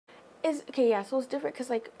It's okay, yeah, so it's different because,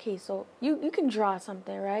 like, okay, so you can draw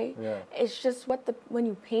something, right? Yeah. It's just when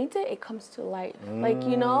you paint it, it comes to life. Like,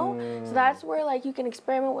 you know? So that's where, like, you can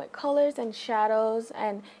experiment with colors and shadows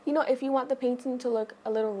and, you know, if you want the painting to look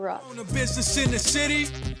a little rough. On a business in the city,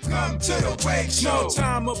 come to the Wave Show. No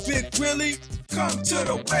time a bit really, come to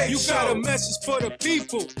the Wave Show. You got a message for the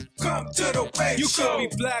people, come to the Wave Show. You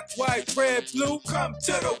could be black, white, red, blue, come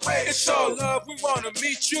to the Wave Show. It's all love, we want to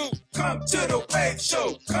meet you. Come to the Wave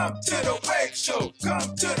Show, come to the Wave Show,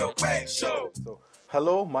 come to the Wave Show. So,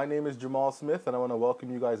 hello, my name is Jamal Smith, and I want to welcome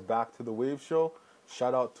you guys back to the Wave Show.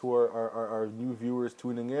 Shout out to our new viewers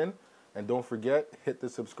tuning in. And don't forget, hit the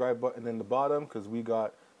subscribe button in the bottom because we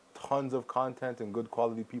got tons of content and good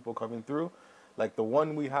quality people coming through, like the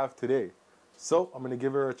one we have today. So I'm going to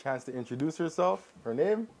give her a chance to introduce herself. Her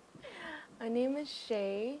name? My name is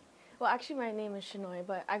Shay. Well, actually, my name is Shanoi,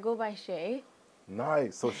 but I go by Shay.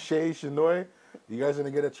 Nice. So Shay, Shanoi, you guys are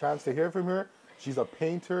going to get a chance to hear from her. She's a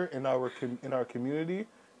painter in our community.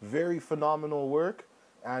 Very phenomenal work.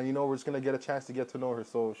 And, you know, we're just going to get a chance to get to know her.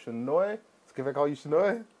 So Shanoi, can I call you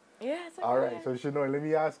Shanoi? Yeah, it's okay. All right. So Shanoi, let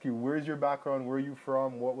me ask you, where's your background? Where are you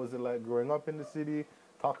from? What was it like growing up in the city?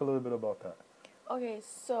 Talk a little bit about that. Okay,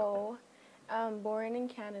 so I'm born in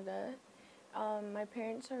Canada. My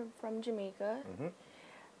parents are from Jamaica.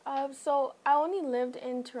 So I only lived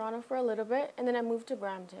in Toronto for a little bit, and then I moved to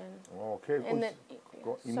Brampton. Okay. And then,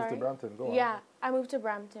 you moved to Brampton. Go on. Yeah, I moved to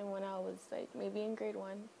Brampton when I was like maybe in grade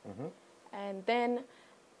 1. And then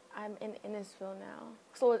I'm in Innisfil now.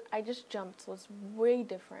 So I just jumped, so it's way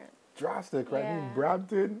different. Drastic, right? Yeah. I mean,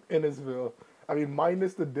 Brampton, Innisfil. I mean,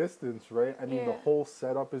 minus the distance, right? I mean, the whole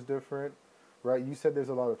setup is different, right? You said there's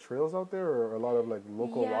a lot of trails out there or a lot of like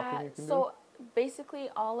local walking you can do? So basically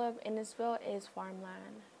all of Innisfil is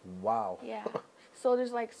farmland. Wow. Yeah. So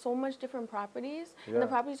there's like so much different properties. And the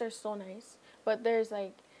properties are so nice. But there's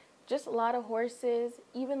like just a lot of horses.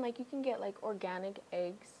 Even like you can get like organic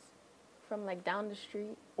eggs from like down the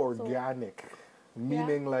street. Organic,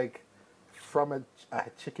 meaning like from a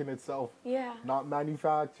chicken itself. Yeah. Not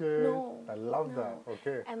manufactured. No. I love that.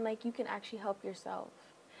 Okay. And like you can actually help yourself.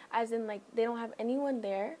 As in like they don't have anyone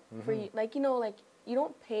there for you. Like, you know, like you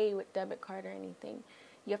don't pay with debit card or anything.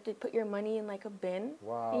 You have to put your money in like a bin.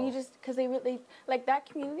 Wow. And you just, because they like that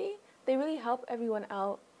community, they really help everyone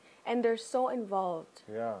out. And they're so involved.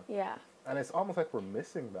 Yeah. Yeah. And it's almost like we're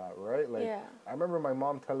missing that, right? Like, I remember my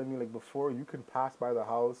mom telling me, like, before you can pass by the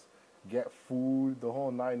house, get food, the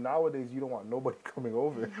whole nine. Nowadays, you don't want nobody coming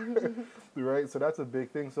over, right? So that's a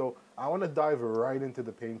big thing. So I want to dive right into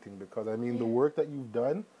the painting because, I mean, the work that you've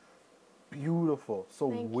done, beautiful. So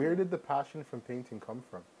where did the passion from painting come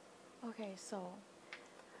from? Okay, so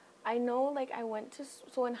I know, like, I went to,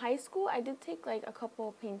 so in high school, I did take, like, a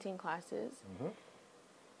couple painting classes.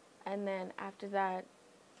 And then after that,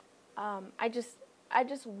 I just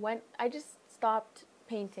stopped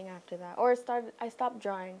painting after that, or I stopped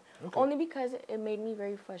drawing, only because it made me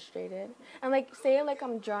very frustrated. And like, say like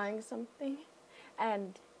I'm drawing something,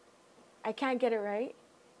 and I can't get it right,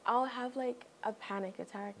 I'll have like a panic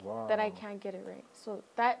attack that I can't get it right. So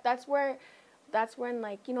that's when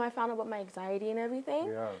like, you know, I found out about my anxiety and everything.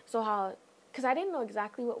 Yeah. So because I didn't know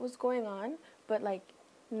exactly what was going on, but like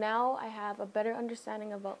now I have a better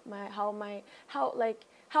understanding about how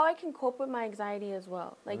I can cope with my anxiety as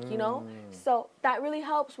well, like, you know? So that really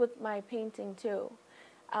helps with my painting too.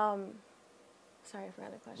 Sorry, I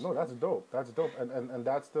forgot the question. No, that's dope. That's dope. And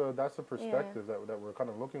that's the perspective that we're kind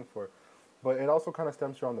of looking for. But it also kind of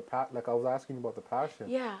stems from like I was asking you about the passion.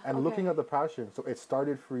 Yeah. And looking at the passion, so it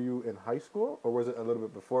started for you in high school, or was it a little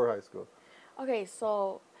bit before high school? Okay,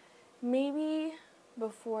 so maybe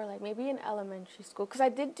before, like maybe in elementary school, because I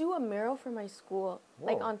did do a mural for my school,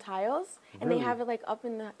 like on tiles, and they have it like up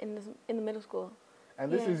in the middle school.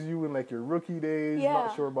 And this is you in like your rookie days,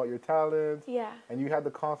 not sure about your talent. Yeah. And you had the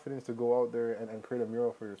confidence to go out there and create a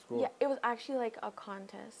mural for your school. Yeah, it was actually like a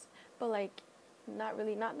contest, but like not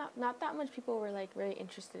really, not that much people were like really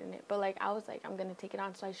interested in it. But like I was like, I'm gonna take it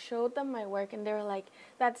on. So I showed them my work, and they were like,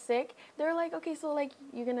 "That's sick." They were like, "Okay, so like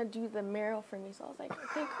you're gonna do the mural for me." So I was like,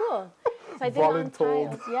 "Okay, cool." So I did it on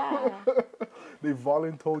tiles. Yeah. They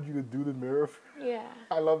volunteered you to do the mural. Yeah.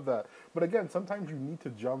 I love that. But again, sometimes you need to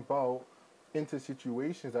jump out into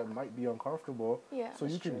situations that might be uncomfortable, so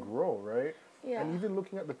you can grow, right? Yeah. And even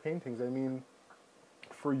looking at the paintings, I mean,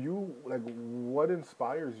 for you, like, what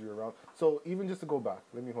inspires you around? So even just to go back,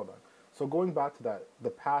 hold on. So going back to that,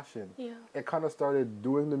 the passion, it kind of started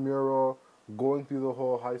doing the mural, going through the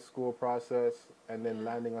whole high school process, and then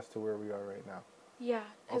landing us to where we are right now. Yeah,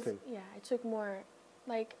 because I took more,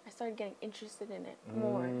 like, I started getting interested in it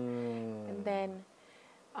more. And then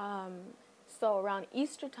So around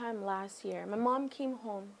Easter time last year, my mom came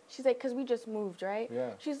home. She's like, because we just moved, right?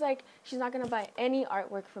 Yeah. She's like, she's not going to buy any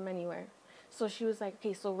artwork from anywhere. So she was like,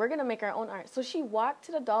 okay, so we're going to make our own art. So she walked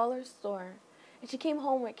to the dollar store, and she came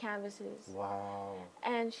home with canvases. Wow.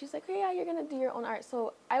 And she's like, oh, yeah, you're going to do your own art.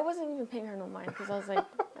 So I wasn't even paying her no mind because I was like,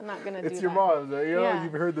 I'm not going to do that. It's your mom's, right? You know,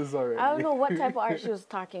 you've heard this already. I don't know what type of art she was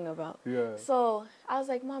talking about. Yeah. So I was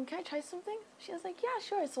like, Mom, can I try something? She was like, yeah,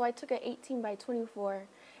 sure. So I took an 18 by 24,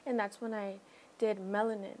 and that's when I did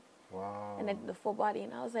melanin. Wow. And I did the full body.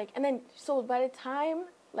 And I was like, and then, so by the time,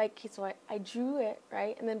 like, so I drew it,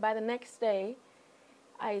 right? And then by the next day,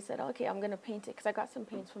 I said, okay, I'm going to paint it because I got some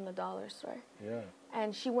paints from the dollar store. Yeah.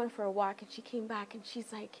 And she went for a walk, and she came back, and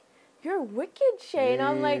she's like, you're wicked, Shay. And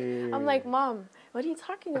I'm like, Mom, what are you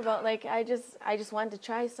talking about? Like, I just wanted to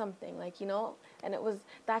try something, like, you know. And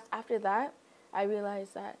that's after that, I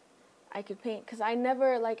realized that I could paint because I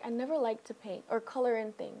never liked to paint or color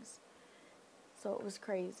in things. So it was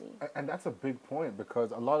crazy. And that's a big point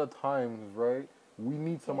because a lot of times, right, we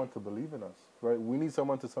need someone to believe in us, right? We need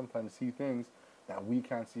someone to sometimes see things that we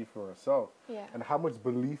can't see for ourselves. Yeah. And how much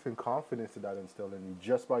belief and confidence did that instill in you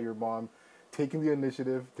just by your mom taking the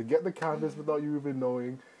initiative to get the canvas without you even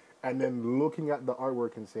knowing, and then looking at the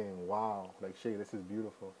artwork and saying, wow, like, Shay, this is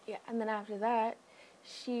beautiful. Yeah, and then after that,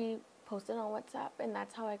 she posted on WhatsApp, and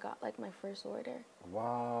that's how I got, like, my first order.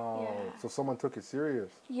 Wow. Yeah. So someone took it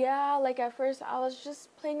serious. Yeah, like, at first, I was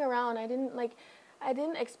just playing around. I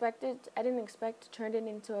didn't expect to turn it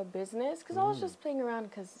into a business, because I was just playing around,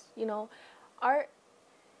 because, you know, art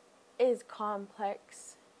is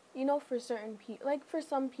complex, you know, for certain people, like, for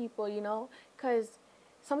some people, you know, because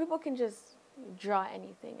some people can just draw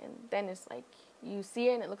anything, and then it's like, you see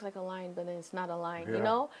it, and it looks like a line, but then it's not a line, you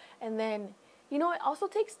know, and then, you know, it also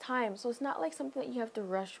takes time, so it's not like something that you have to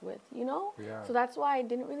rush with, you know, so that's why I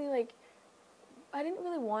didn't really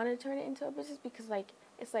want to turn it into a business, because, like,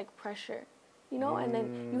 it's like pressure, you know, and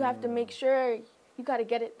then you have to make sure you got to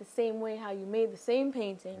get it the same way how you made the same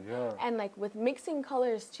painting. Yeah. And, like, with mixing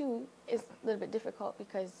colors, too, is a little bit difficult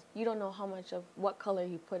because you don't know how much of what color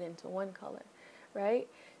you put into one color, right?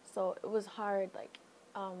 So it was hard, like,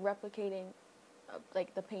 replicating,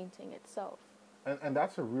 like, the painting itself. And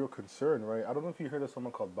that's a real concern, right? I don't know if you heard of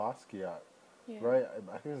someone called Basquiat, right?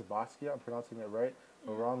 I think it's Basquiat, I'm pronouncing it right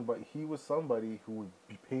or wrong, but he was somebody who would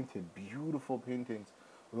be painted beautiful paintings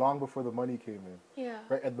long before the money came in. Yeah.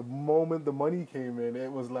 Right? At the moment the money came in, it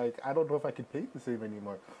was like, I don't know if I could paint the same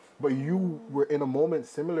anymore. But you were in a moment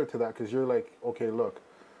similar to that because you're like, okay, look,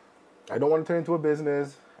 I don't want to turn into a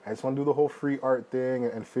business. I just want to do the whole free art thing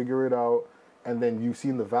and figure it out. And then you've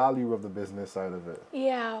seen the value of the business side of it.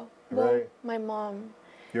 Yeah. Well, right? My mom.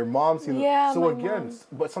 Your mom seen it. So again,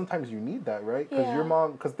 but sometimes you need that, right? Because your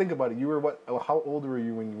mom, because think about it, you were how old were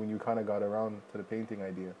you when you kind of got around to the painting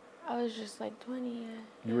idea? I was just like 20, yeah.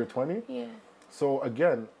 You were 20? Yeah. So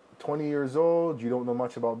again, 20 years old, you don't know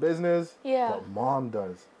much about business. Yeah. But mom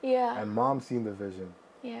does. Yeah. And mom's seen the vision.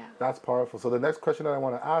 Yeah. That's powerful. So the next question that I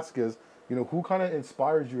want to ask is, you know, who kind of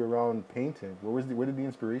inspires you around painting? Where did the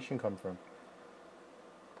inspiration come from?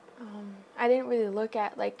 I didn't really look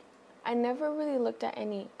at, like, I never really looked at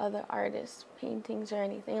any other artists' paintings or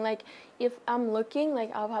anything. Like, if I'm looking,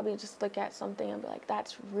 like, I'll probably just look at something and be like,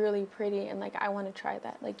 that's really pretty, and, like, I want to try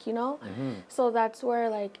that, like, you know? So that's where,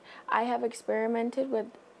 like, I have experimented with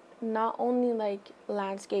not only, like,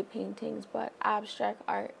 landscape paintings, but abstract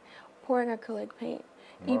art, pouring acrylic paint,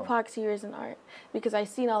 epoxy resin art, because I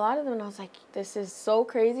seen a lot of them, and I was like, this is so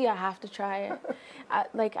crazy, I have to try it.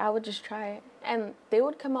 I would just try it, and they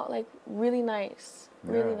would come out, like, really nice.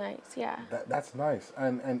 Really nice, yeah. That's nice.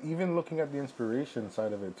 And even looking at the inspiration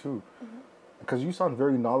side of it, too. Because you sound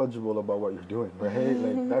very knowledgeable about what you're doing, right?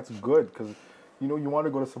 Like, that's good, because, you know, you want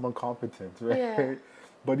to go to someone competent, right? Yeah.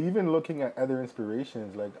 But even looking at other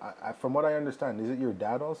inspirations, like, from what I understand, is it your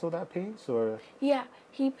dad also that paints, or? Yeah,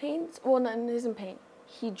 he paints, well, no, he doesn't paint.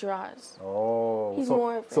 He draws. Oh. He's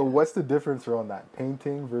more... So what's the difference around that,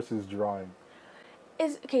 painting versus drawing?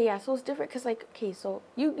 Okay, yeah, so it's different because, like, okay, so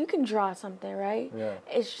you can draw something, right? Yeah.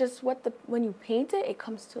 It's just when you paint it, it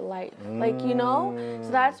comes to life. Like, you know? So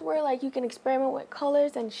that's where, like, you can experiment with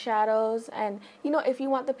colors and shadows and, you know, if you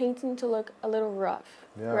want the painting to look a little rough,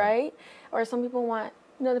 right? Or some people want,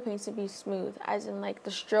 you know, the paints to be smooth, as in, like,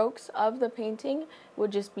 the strokes of the painting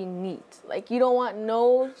would just be neat. Like, you don't want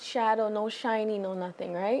no shadow, no shiny, no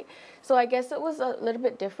nothing, right? So I guess it was a little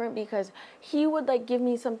bit different because he would, like, give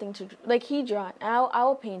me something to, like, he draw it, and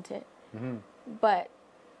I'll paint it. But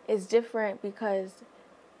it's different because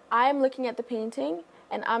I'm looking at the painting,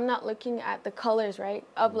 and I'm not looking at the colors, right,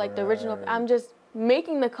 of, like, the original. I'm just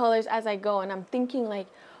making the colors as I go, and I'm thinking, like,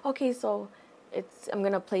 okay, so I'm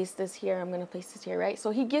going to place this here, I'm going to place this here, right?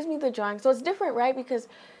 So he gives me the drawing. So it's different, right? Because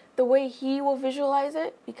the way he will visualize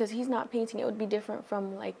it, because he's not painting, it would be different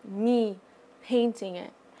from like me painting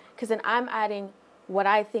it. Because then I'm adding what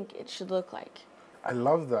I think it should look like. I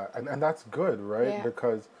love that. And that's good, right? Yeah.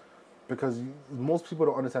 Because most people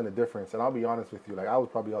don't understand the difference. And I'll be honest with you, like I was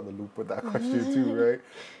probably out the loop with that question too, right?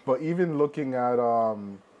 But even looking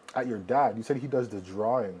at your dad, you said he does the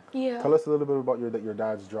drawing. Yeah. Tell us a little bit about your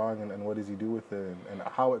dad's drawing and what does he do with it and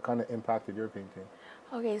how it kind of impacted your painting.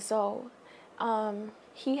 Okay, so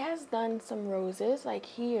he has done some roses. Like,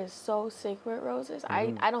 he is so sick with roses.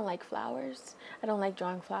 I don't like flowers. I don't like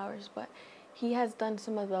drawing flowers, but he has done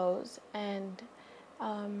some of those. And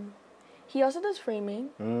he also does framing.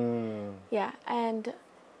 Yeah, and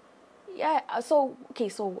yeah, so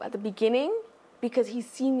at the beginning, because he's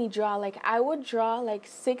seen me draw, like I would draw like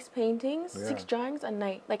 6 paintings, 6 drawings a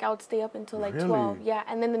night. Like I would stay up until like 12. Yeah,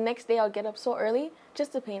 and then the next day I would get up so early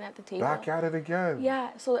just to paint at the table. Back at it again.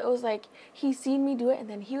 Yeah, so it was like he seen me do it, and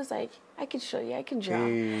then he was like, I could show you, I can draw.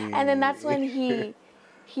 And then that's when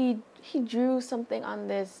he drew something on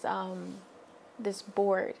this this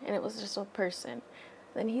board, and it was just a person.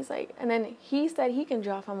 Then he's like, and then he said he can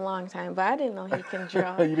draw from a long time, but I didn't know he can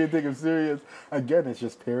draw. You didn't take him serious. Again, it's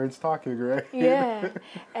just parents talking, right? Yeah.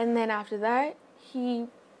 And then after that, he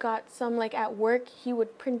got some, like at work, he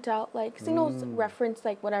would print out like, reference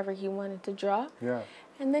like whatever he wanted to draw. Yeah.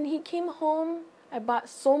 And then he came home, I bought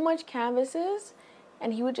so much canvases,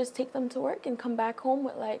 and he would just take them to work and come back home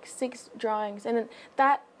with like 6 drawings. And then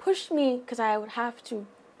that pushed me, because I would have to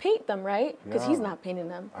paint them, right? Because he's not painting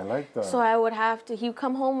them. I like that. So I would have to, he'd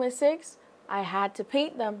come home with 6, I had to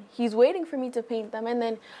paint them. He's waiting for me to paint them, and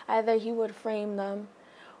then either he would frame them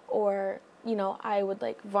or, you know, I would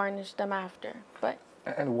like varnish them after. But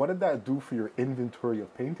and what did that do for your inventory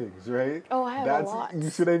of paintings, right? Oh, I have a lot. You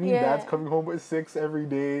see what I mean? Yeah. Dad's coming home with 6 every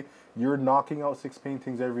day. You're knocking out 6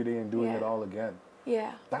 paintings every day and doing it all again.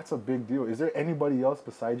 Yeah. That's a big deal. Is there anybody else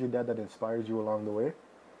besides your dad that inspired you along the way?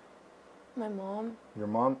 My mom. Your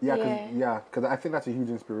mom? Yeah, because I think that's a huge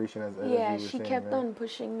inspiration as you were she saying, kept right? on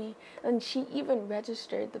pushing me. And she even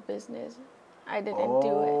registered the business. I didn't do it.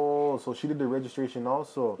 Oh, so she did the registration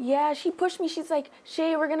also. Yeah, she pushed me. She's like,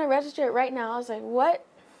 Shay, we're going to register it right now. I was like, what?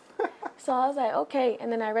 So I was like, okay. And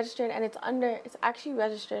then I registered, and it's actually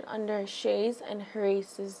registered under Shay's and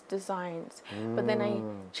Harace's designs. But then I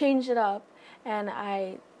changed it up, and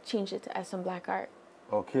I changed it to SMBLACKART.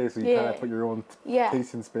 Okay, so you kind of put your own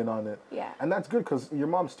taste and spin on it. Yeah. And that's good because your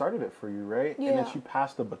mom started it for you, right? Yeah. And then she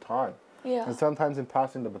passed the baton. Yeah. And sometimes in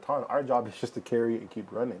passing the baton, our job is just to carry it and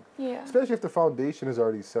keep running. Yeah. Especially if the foundation is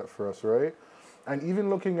already set for us, right? And even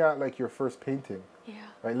looking at like your first painting. Yeah.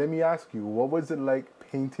 Right, let me ask you, what was it like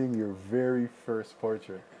painting your very first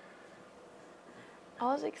portrait? I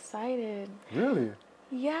was excited. Really?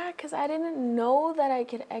 Yeah, because I didn't know that I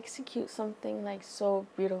could execute something, like, so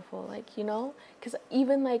beautiful, like, you know? Because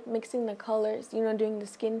even, like, mixing the colors, you know, doing the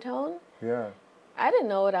skin tone. Yeah. I didn't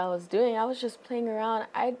know what I was doing. I was just playing around.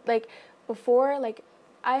 Before,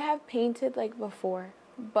 I have painted, like, before,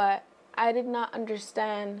 but I did not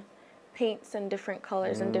understand paints and different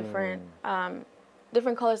colors and different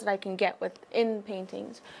colors that I can get within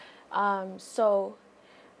paintings. So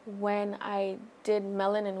when I did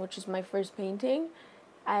Melanin, which was my first painting,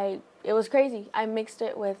 it was crazy. I mixed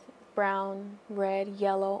it with brown, red,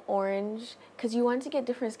 yellow, orange, because you want to get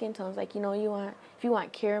different skin tones. Like, you know, if you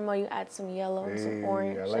want caramel, you add some yellow and some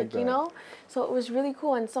orange, like you know? So it was really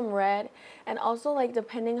cool, and some red. And also, like,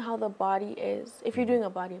 depending how the body is, if you're doing a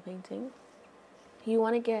body painting, you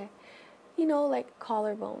want to get, you know, like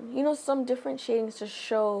collarbone, you know, some different shadings to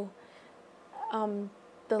show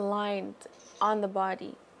the lines on the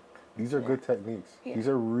body. These are good techniques. Yeah. These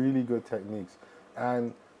are really good techniques.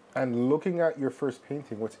 And looking at your first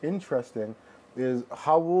painting, what's interesting is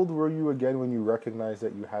how old were you again when you recognized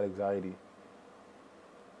that you had anxiety?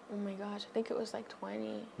 Oh my gosh, I think it was like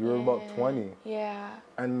 20. You were about 20. Yeah.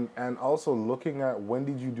 And also looking at when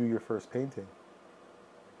did you do your first painting?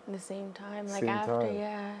 The same time, like Same after, time.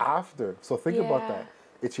 yeah. After. So think about that.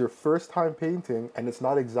 It's your first time painting, and it's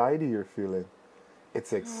not anxiety you're feeling.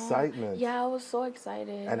 It's excitement. Yeah, I was so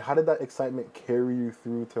excited. And how did that excitement carry you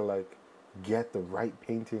through to, like, get the right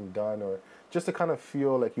painting done, or just to kind of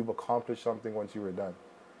feel like you've accomplished something once you were done?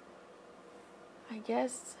 I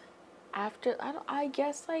guess after, I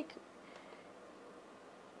guess it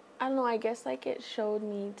showed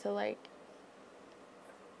me to, like,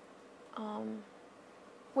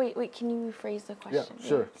 wait, can you rephrase the question? Yeah,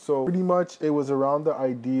 sure. So pretty much it was around the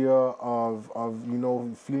idea of you know,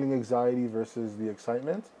 feeling anxiety versus the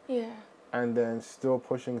excitement. Yeah. And then still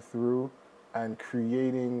pushing through and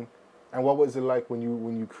creating And what was it like when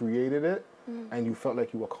you created it and you felt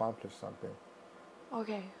like you accomplished something?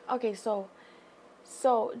 Okay, so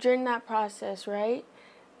during that process, right,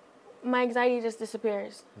 my anxiety just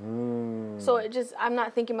disappears. So I'm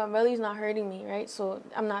not thinking about Belly's not hurting me, right? So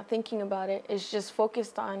I'm not thinking about it. It's just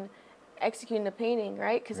focused on executing the painting,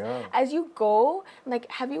 right? Because as you go, like,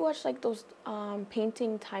 have you watched like those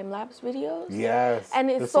painting time-lapse videos? Yes.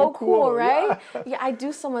 And it's so cool, right? Yeah, I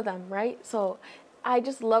do some of them, right? So I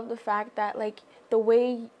just love the fact that, like, the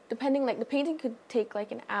way, depending, like, the painting could take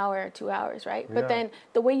like an hour or 2 hours, right? But then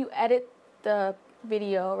the way you edit the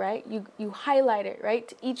video, right, you highlight it, right,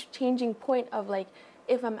 to each changing point of, like,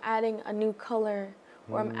 if I'm adding a new color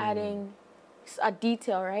or I'm adding a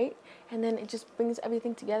detail, right, and then it just brings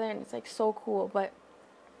everything together, and it's like so cool. But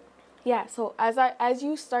yeah, so as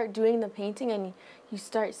you start doing the painting and you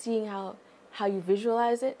start seeing how you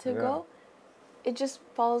visualize it to go, it just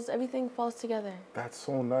everything falls together. That's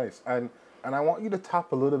so nice. And I want you to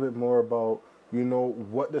talk a little bit more about, you know,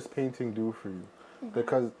 what does painting do for you?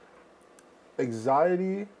 Because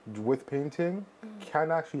anxiety with painting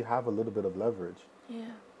can actually have a little bit of leverage. Yeah.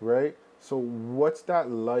 Right? So what's that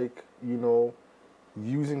like, you know,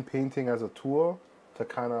 using painting as a tool to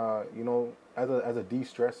kind of, you know, as a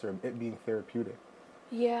de-stressor, it being therapeutic?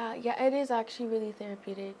 Yeah, it is actually really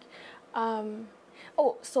therapeutic.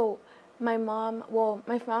 So my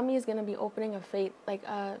family is going to be opening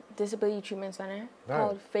a disability treatment center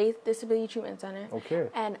called Faith Disability Treatment Center. Okay.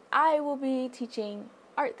 And I will be teaching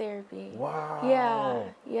art therapy.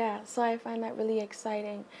 Wow. Yeah. So I find that really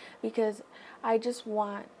exciting because I just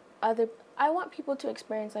want people to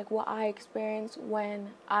experience like what I experience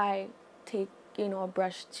when I take, you know, a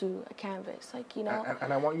brush to a canvas, like, you know.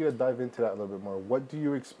 And I want you to dive into that a little bit more. What do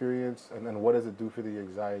you experience, and what does it do for the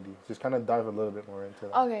anxiety? Just kind of dive a little bit more into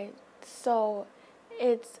that. Okay, so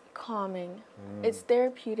it's calming. It's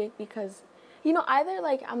therapeutic because, you know, either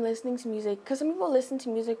like I'm listening to music, because some people listen to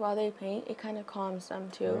music while they paint, it kind of calms them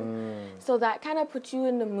too. So that kind of puts you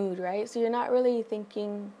in the mood, right? So you're not really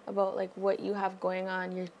thinking about like what you have going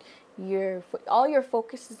on. All your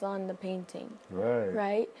focus is on the painting.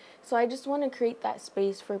 Right? So I just want to create that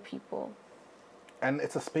space for people. And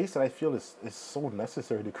it's a space that I feel is so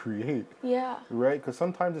necessary to create. Yeah. Right? Because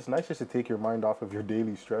sometimes it's nice just to take your mind off of your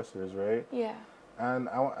daily stressors, right? Yeah. And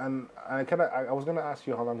I was gonna ask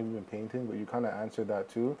you how long have you been painting, but you kind of answered that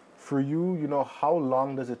too. For you, you know, how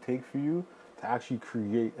long does it take for you to actually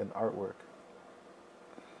create an artwork?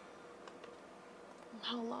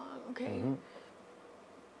 How long? Okay.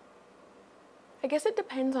 I guess it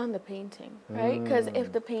depends on the painting, right? Because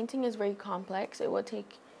if the painting is very complex, it will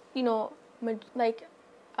take, you know, like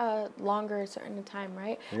a longer certain time,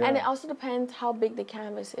 right? Yeah. And it also depends how big the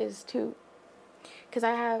canvas is too. Because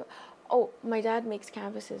my dad makes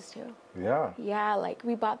canvases too. Yeah. Yeah, like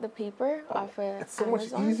we bought the paper off of It's so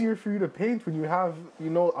Amazon. much easier for you to paint when you have, you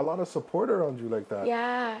know, a lot of support around you like that.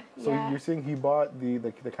 Yeah. So you're saying he bought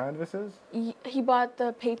the canvases? He bought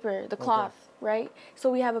the paper, the cloth, right? So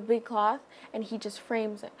we have a big cloth, and he just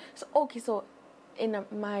frames it. So in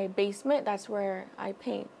my basement, that's where I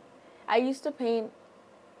paint. I used to paint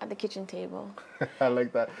at the kitchen table. I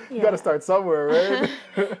like that. Yeah. You got to start somewhere,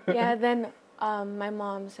 right? Yeah, then my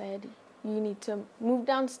mom said, you need to move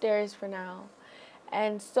downstairs for now.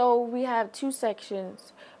 And so we have two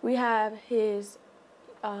sections. We have his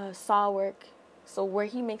saw work, so where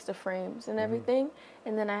he makes the frames and everything.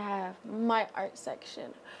 And then I have my art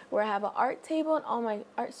section, where I have an art table and all my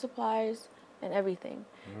art supplies and everything.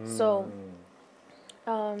 So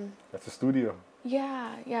that's a studio.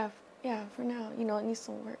 Yeah, for now. You know, it needs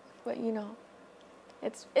some work, but you know,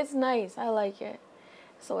 it's nice. I like it.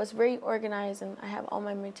 So it's very organized, and I have all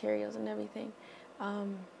my materials and everything.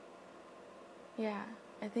 Yeah,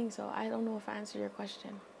 I think so. I don't know if I answered your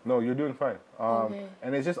question. No, you're doing fine. Okay.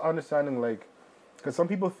 And it's just understanding, like, because some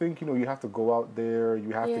people think, you know, you have to go out there,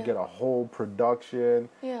 you have to get a whole production.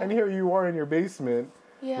 Yeah. And here you are in your basement,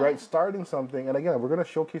 right, starting something. And again, we're going to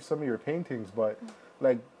showcase some of your paintings, but,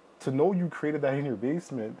 like, to know you created that in your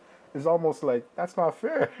basement is almost like, that's not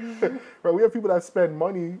fair. Right? We have people that spend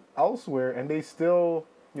money elsewhere, and they still,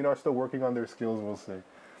 you know, are still working on their skills, we'll say.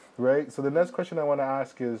 Right? So the next question I want to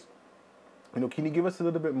ask is, you know, can you give us a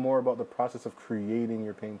little bit more about the process of creating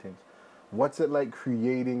your paintings? What's it like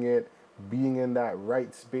creating it, being in that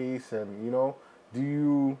right space, and, you know, do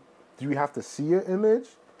you have to see an image,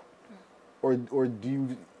 or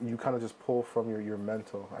do you kind of just pull from your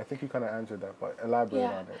mental? I think you kind of answered that, but elaborate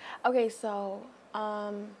on it. Okay, so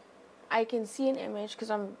I can see an image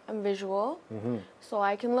because I'm visual, so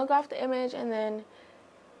I can look off the image and then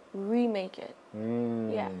remake it.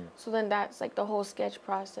 Yeah, so then that's like the whole sketch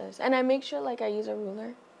process, and I make sure like I use a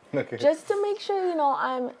ruler. Okay. Just to make sure, you know,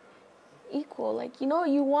 I'm equal. Like, you know,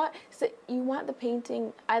 you want the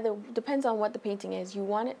painting, either, depends on what the painting is, you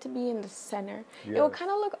want it to be in the center. Yes. It will kind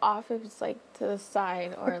of look off if it's like to the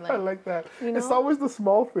side or like. I like that. You know? It's always the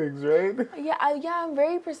small things, right? Yeah, I'm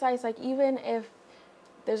very precise. Like, even if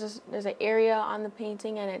there's an area on the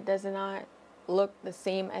painting and it does not look the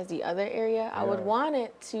same as the other area, I would want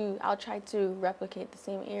it to, I'll try to replicate the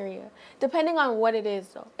same area, depending on what it is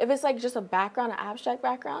though. If it's like just a background, an abstract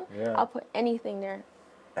background, I'll put anything there.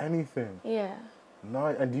 Anything? Yeah.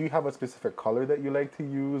 Nice. And do you have a specific color that you like to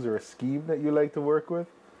use or a scheme that you like to work with?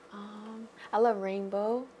 I love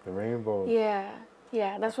rainbow. The rainbow. Yeah.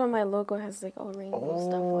 Yeah, that's why my logo has like rainbow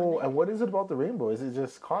stuff on it. And what is it about the rainbow? Is it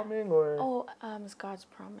just calming or? It's God's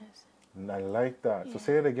promise. I like that. Yeah. So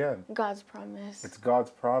say it again. God's promise. It's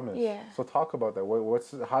God's promise. Yeah. So talk about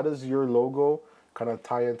that. How does your logo kind of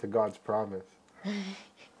tie into God's promise?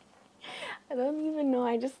 I don't even know.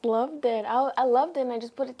 I just loved it. I loved it, and I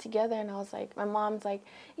just put it together, and I was like, my mom's like,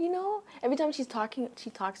 you know, every time she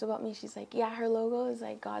talks about me, she's like, yeah, her logo is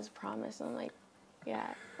like God's promise. And I'm like,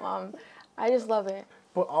 yeah, Mom, I just love it.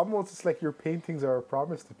 But almost it's like your paintings are a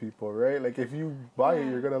promise to people, right? Like if you buy it,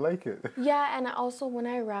 you're going to like it. Yeah, and also when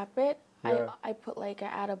I wrap it, I put I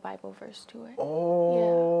add a Bible verse to it.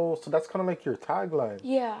 Oh, so that's kind of like your tagline.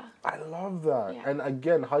 Yeah. I love that. Yeah. And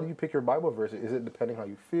again, how do you pick your Bible verse? Is it depending how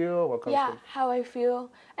you feel? What comes from? How I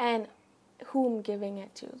feel and who I'm giving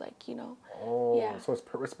it to, like, you know. Oh, yeah. So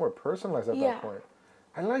it's more personalized at that point.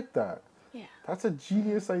 I like that. Yeah. That's a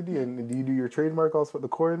genius idea. And do you do your trademark also at the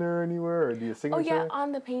corner anywhere, or do you signature? Oh, yeah,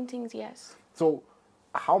 on the paintings, yes. So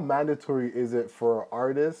how mandatory is it for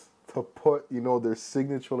artists to put, you know, their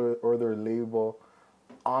signature or their label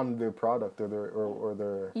on their product or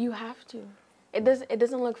their... You have to. It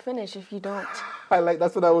doesn't look finished if you don't.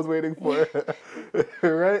 That's what I was waiting for.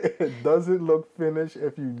 Right? It doesn't look finished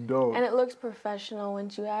if you don't. And it looks professional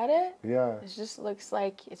once you add it. Yeah. It just looks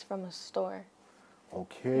like it's from a store.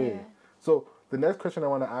 Okay. Yeah. So the next question I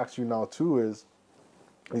want to ask you now too is,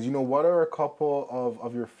 you know, what are a couple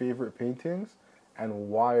of your favorite paintings and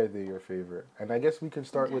why are they your favorite? And I guess we can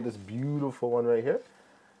start with this beautiful one right here.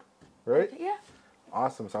 Right? Yeah.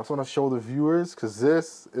 Awesome. So I just want to show the viewers because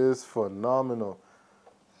this is phenomenal.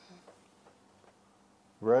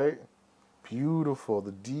 Right? Beautiful.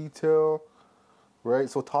 The detail. Right?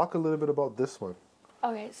 So talk a little bit about this one.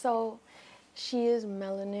 Okay, so she is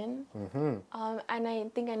melanin. Mm-hmm. And I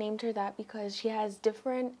think I named her that because she has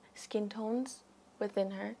different skin tones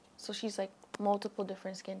within her. So she's like multiple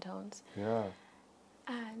different skin tones. Yeah.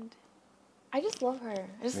 And I just love her.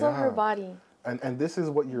 I just love her body. And this is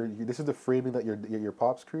what this is the framing that your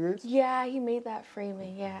pops creates? Yeah, he made that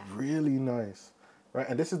framing, yeah. Really nice. Right?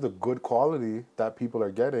 And this is the good quality that people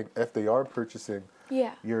are getting if they are purchasing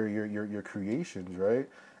your creations, right?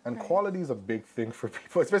 And quality is a big thing for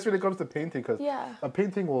people, especially when it comes to painting, because a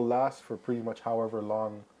painting will last for pretty much however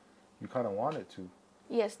long you kind of want it to.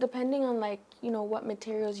 Yes, depending on, like, you know, what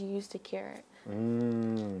materials you use to cure it.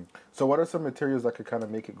 So what are some materials that could kind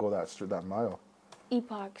of make it go that mile?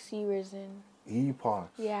 Epoxy resin. Epox.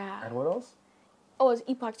 Yeah. And what else? Oh, it's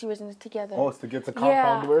epoxy resin together. Oh, it's to get the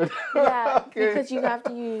compound word? Yeah, because you have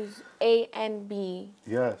to use A and B.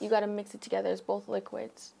 Yes. You got to mix it together. It's both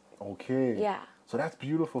liquids. Okay. Yeah. So that's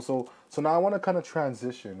beautiful. So now I want to kind of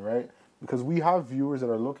transition, right? Because we have viewers that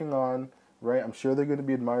are looking on, right? I'm sure they're going to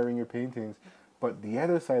be admiring your paintings. But the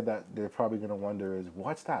other side that they're probably going to wonder is,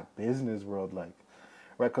 what's that business world like?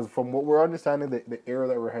 Right? Because from what we're understanding, the era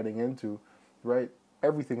that we're heading into, right?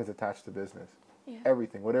 Everything is attached to business. Yeah.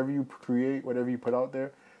 Everything. Whatever you create, whatever you put out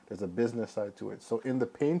there, there's a business side to it. So in the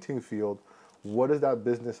painting field, what does that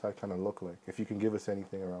business side kind of look like? If you can give us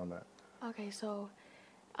anything around that. Okay, so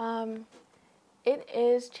it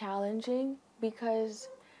is challenging because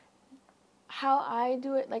how I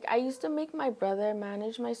do it, like I used to make my brother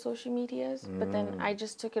manage my social medias, but then I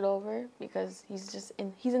just took it over because he's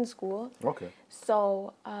in school. Okay.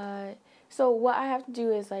 So so what I have to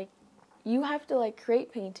do is like, you have to like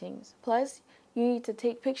create paintings. Plus you need to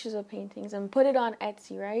take pictures of paintings and put it on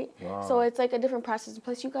Etsy, right? Wow. So it's like a different process.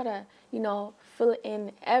 Plus you gotta, you know, fill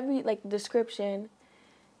in every like description,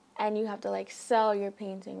 and you have to like sell your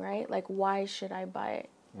painting, right? Like, why should I buy it?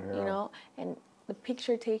 Yeah. You know, and the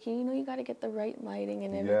picture taking, you know, you gotta get the right lighting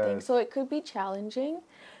and everything. Yes. So it could be challenging,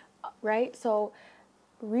 right? So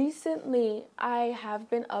recently I have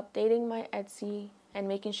been updating my Etsy and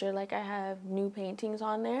making sure like I have new paintings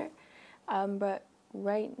on there. But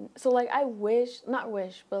so like I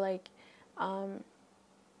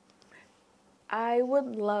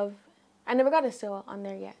never got a sale on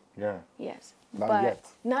there yet. Yeah. Yes. Not yet.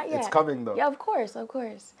 Not yet. It's coming though. Yeah, of course.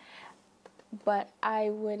 but I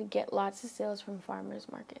would get lots of sales from farmers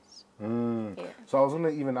markets. Yeah. So I was going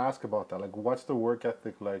to even ask about that. Like, what's the work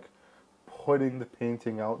ethic like putting the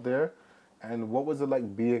painting out there? And what was it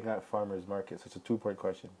like being at farmers markets? It's a 2-point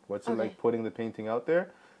question. What's it like putting the painting out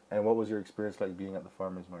there? And what was your experience like being at the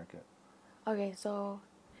farmers market? Okay, so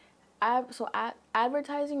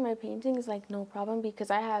advertising my painting is like no problem because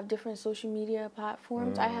I have different social media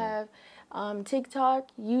platforms. I have TikTok,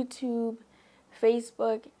 YouTube,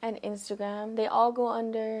 Facebook, and Instagram. They all go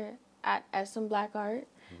under at SMBLACKART.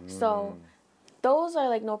 So those are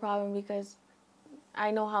like no problem because I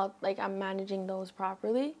know how like I'm managing those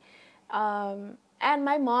properly. And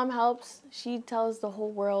my mom helps. She tells the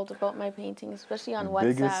whole world about my painting, especially on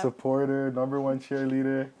WhatsApp. Biggest supporter, #1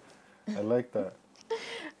 cheerleader. I like that.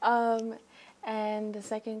 And the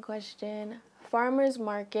second question, farmers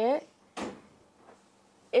market.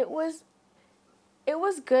 It was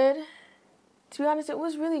good. To be honest, it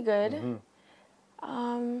was really good.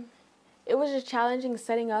 It was just challenging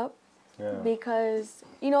setting up because,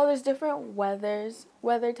 you know, there's different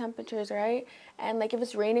weather temperatures, right? And, like, if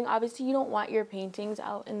it's raining, obviously you don't want your paintings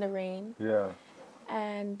out in the rain. Yeah.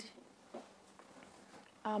 And,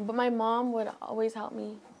 but my mom would always help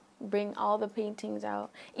me bring all the paintings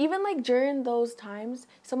out. Even, like, during those times,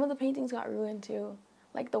 some of the paintings got ruined, too.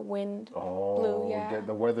 Like, the wind blew,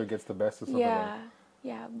 the weather gets the best of something.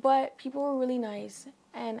 Yeah, but people were really nice,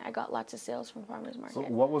 and I got lots of sales from farmers market. So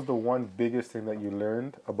what was the one biggest thing that you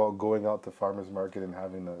learned about going out to farmers market and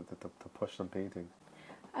having to push some paintings?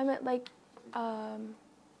 I meant, like,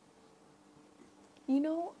 you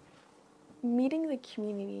know, meeting the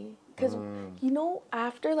community. Because, you know,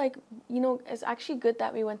 after, like, you know, it's actually good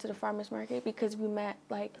that we went to the farmers market because we met,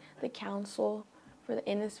 like, the council for the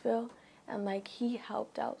Innisfil. And, like, he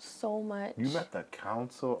helped out so much. You met the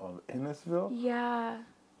council of Innisfil? Yeah.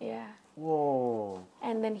 Whoa.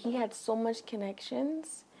 And then he had so much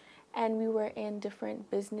connections. And we were in different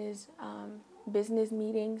business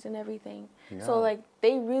meetings and everything. Yeah. So, like,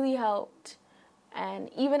 they really helped. And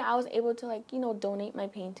even I was able to, like, you know, donate my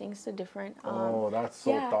paintings to different... that's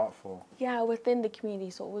so thoughtful. Yeah, within the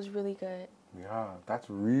community. So it was really good. Yeah, that's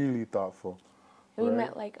really thoughtful. And we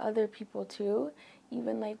met, like, other people, too.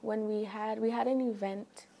 Even, like, when we had an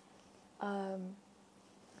event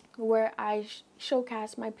where I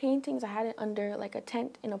showcased my paintings. I had it under, like, a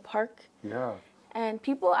tent in a park. Yeah. And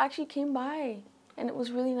people actually came by, and it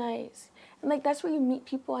was really nice. And, like, that's where you meet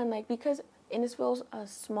people. And, like, because Innisfil's a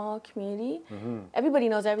small community, everybody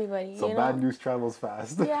knows everybody. So you know? Bad news travels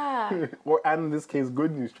fast. Yeah. And in this case,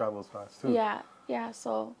 good news travels fast, too. Yeah.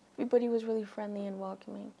 So everybody was really friendly and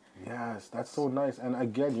welcoming. Yes, that's so nice. And,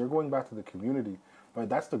 again, you're going back to the community. But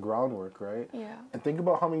that's the groundwork, right? Yeah. And think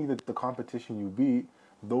about how many the competition you beat,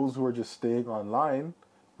 those who are just staying online,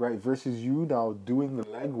 right? Versus you now doing the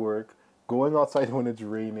legwork, going outside when it's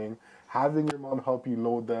raining, having your mom help you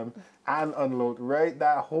load them and unload, right?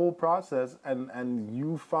 That whole process. And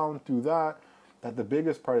you found through that the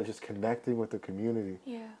biggest part is just connecting with the community.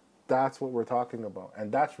 Yeah. That's what we're talking about.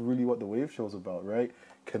 And that's really what the Wave Show is about, right?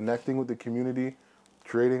 Connecting with the community,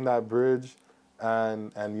 creating that bridge,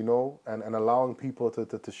 and you know, and allowing people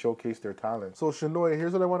to showcase their talent. So Shanoi,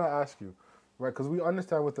 here's what I want to ask you, right? Because we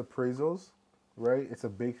understand with appraisals, right? It's a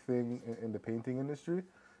big thing in the painting industry.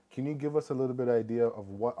 Can you give us a little bit of idea of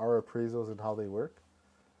what are appraisals and how they work?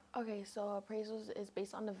 Okay, so appraisals is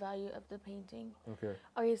based on the value of the painting.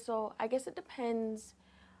 Okay, so I guess it depends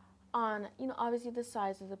on, you know, obviously the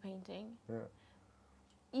size of the painting. Yeah.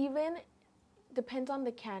 Even depends on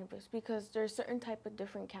the canvas because there's certain type of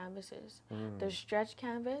different canvases. There's stretch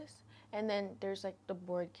canvas and then there's like the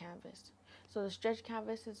board canvas. So the stretch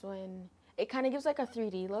canvas is when it kind of gives like a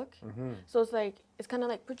 3D look. So it's like it's kind of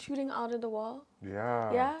like protruding out of the wall.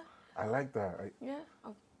 Yeah. I like that.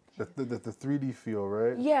 The 3D feel,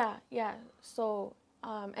 right? Yeah. So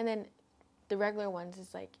and then the regular ones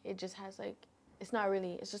is like it just has like it's not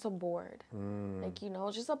really, it's just a board. Like, you know,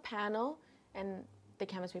 it's just a panel and the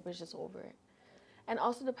canvas paper is just over it. And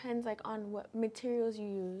also depends like on what materials you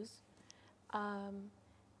use,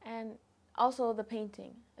 and also the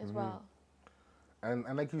painting as well. And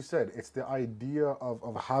like you said, it's the idea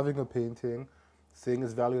of having a painting, saying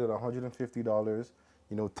it's valued at $150.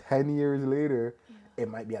 You know, 10 years later, it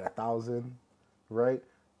might be at $1,000, right?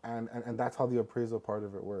 And that's how the appraisal part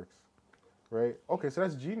of it works, right? Okay, so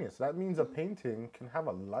that's genius. That means a painting can have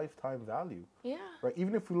a lifetime value. Yeah. Right.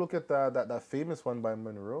 Even if we look at that famous one by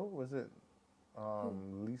Monroe, was it?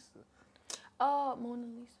 Lisa. Mona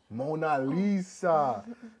Lisa. Mona Lisa.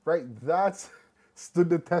 Right, that's stood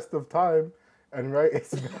the test of time, and right,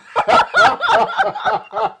 it's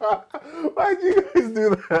Why'd you guys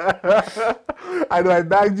do that? I know I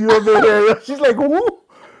bagged you over here. She's like, woo.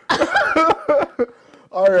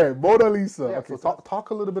 All right, Mona Lisa. Yeah, okay, so talk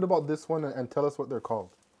a little bit about this one and tell us what they're called.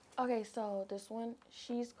 Okay, so this one,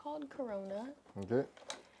 she's called Corona. Okay.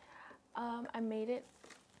 I made it,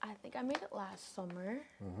 I think I made it last summer.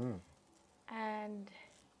 And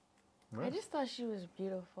nice. I just thought she was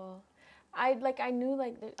beautiful. I knew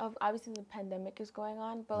obviously the pandemic is going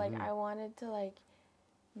on, but like I wanted to like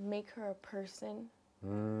make her a person.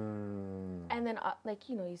 And then like,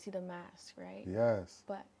 you know, you see the mask, right? Yes.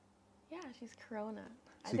 But yeah, she's Corona.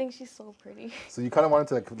 I think she's so pretty. So you kind of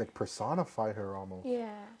wanted to like personify her almost.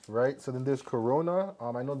 Yeah. Right? So then there's Corona.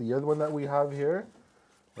 I know the other one that we have here,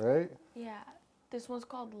 right? Yeah. This one's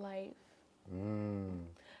called Life. And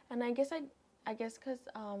I guess because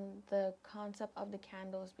the concept of the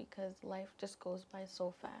candle is because life just goes by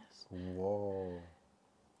so fast. Whoa.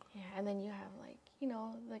 Yeah, and then you have like, you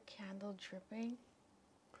know, the candle dripping.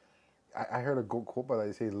 I heard a quote by that.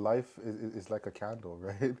 They say life is like a candle,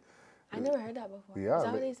 right? I never heard that before. Yeah, is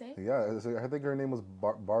that what they say? Yeah, I think her name was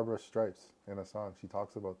Barbara Stripes in a song. She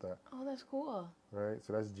talks about that. Oh, that's cool. Right,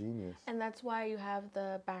 so that's genius. And that's why you have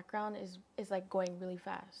the background is like going really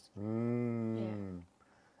fast. Yeah.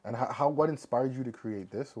 And what inspired you to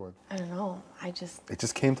create this one? I don't know. It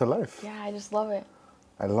just came to life. Yeah, I just love it.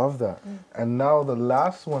 I love that. And now the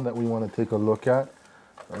last one that we want to take a look at,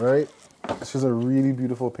 right? This is a really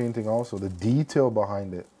beautiful painting also. The detail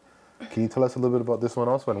behind it. Can you tell us a little bit about this one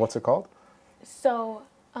also and what's it called? So,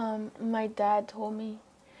 my dad told me,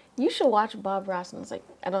 you should watch Bob Ross. And I was like,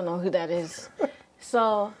 I don't know who that is.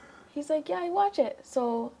 So he's like, yeah, I watch it.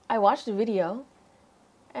 So I watched the video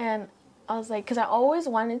and I was like, because I always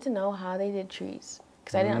wanted to know how they did trees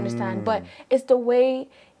because I didn't understand. But it's the way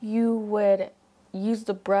you would use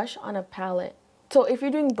the brush on a palette. So if you're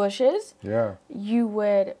doing bushes, you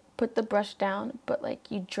would put the brush down, but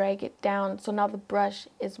like you drag it down. So now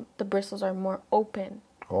the bristles are more open.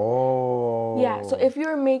 Oh. Yeah, so if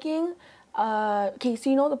you're making, okay, so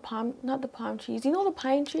you know not the palm trees, you know the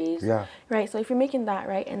pine trees? Yeah. Right, so if you're making that,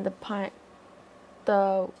 right, and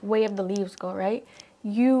the way of the leaves go, right,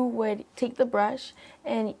 you would take the brush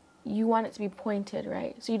and you want it to be pointed,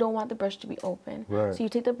 right? So you don't want the brush to be open. Right. So you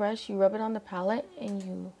take the brush, you rub it on the palette,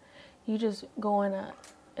 and you just go in a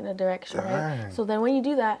direction, right? So then when you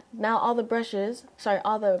do that, now all the bristles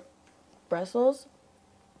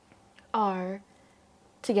are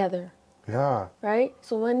together. Yeah. Right?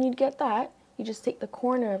 So when you get that, you just take the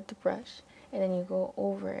corner of the brush and then you go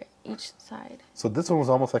over it, each side. So this one was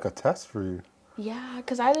almost like a test for you. Yeah,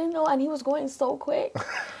 because I didn't know, and he was going so quick.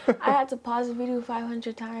 I had to pause the video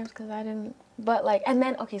 500 times because I didn't, but like, and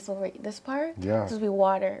then, okay, so right, this part, this would be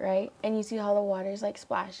water, right? And you see how the water is like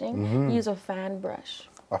splashing? You use a fan brush.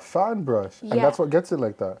 A fan brush? Yeah. And that's what gets it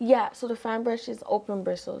like that? Yeah, so the fan brush is open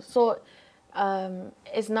bristles. So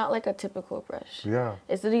it's not like a typical brush. Yeah.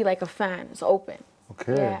 It's really like a fan, it's open.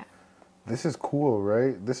 Okay. Yeah. This is cool,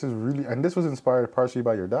 right? This is really, and this was inspired partially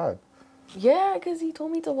by your dad. Yeah, because he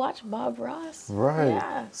told me to watch Bob Ross. Right.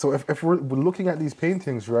 Yeah. So if we're looking at these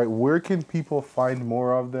paintings, right, where can people find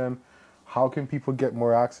more of them? How can people get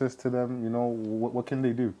more access to them? You know, what can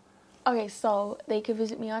they do? Okay, so they could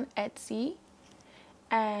visit me on Etsy.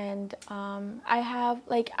 And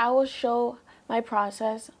I will show my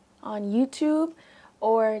process on YouTube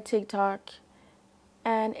or TikTok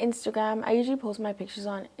and Instagram. I usually post my pictures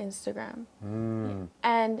on Instagram.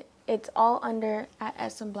 And it's all under at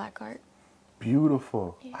SMBLACKART.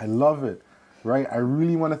 Beautiful. Yeah. I love it. Right? I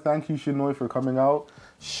really want to thank you, Shanoi, for coming out,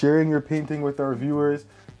 sharing your painting with our viewers,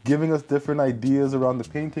 giving us different ideas around the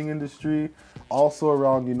painting industry, also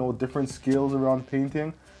around, you know, different skills around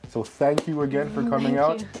painting. So thank you again for coming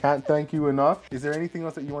out. Can't thank you enough. Is there anything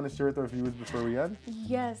else that you want to share with our viewers before we end?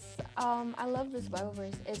 Yes. I love this Bible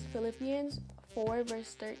verse. It's Philippians 4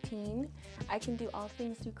 verse 13. I can do all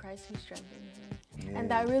things through Christ who strengthens me. Yeah.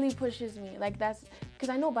 And that really pushes me. Like that's, because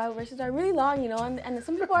I know Bible verses are really long, you know, and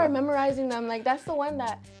some people are memorizing them. Like that's the one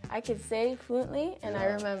that I could say fluently and I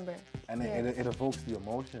remember. And it evokes the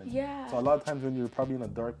emotion. Yeah. So a lot of times when you're probably in a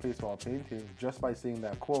dark place while painting, just by saying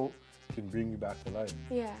that quote can bring you back to life.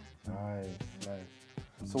 Yeah. Nice,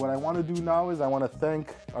 nice. So what I want to do now is I want to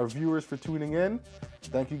thank our viewers for tuning in.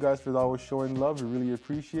 Thank you guys for always showing love. We really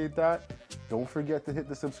appreciate that. Don't forget to hit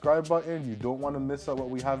the subscribe button. You don't want to miss out what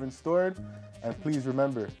we have in store. And please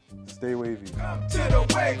remember, stay wavy. Come to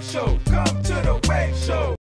the Wave Show. Come to the Wave Show.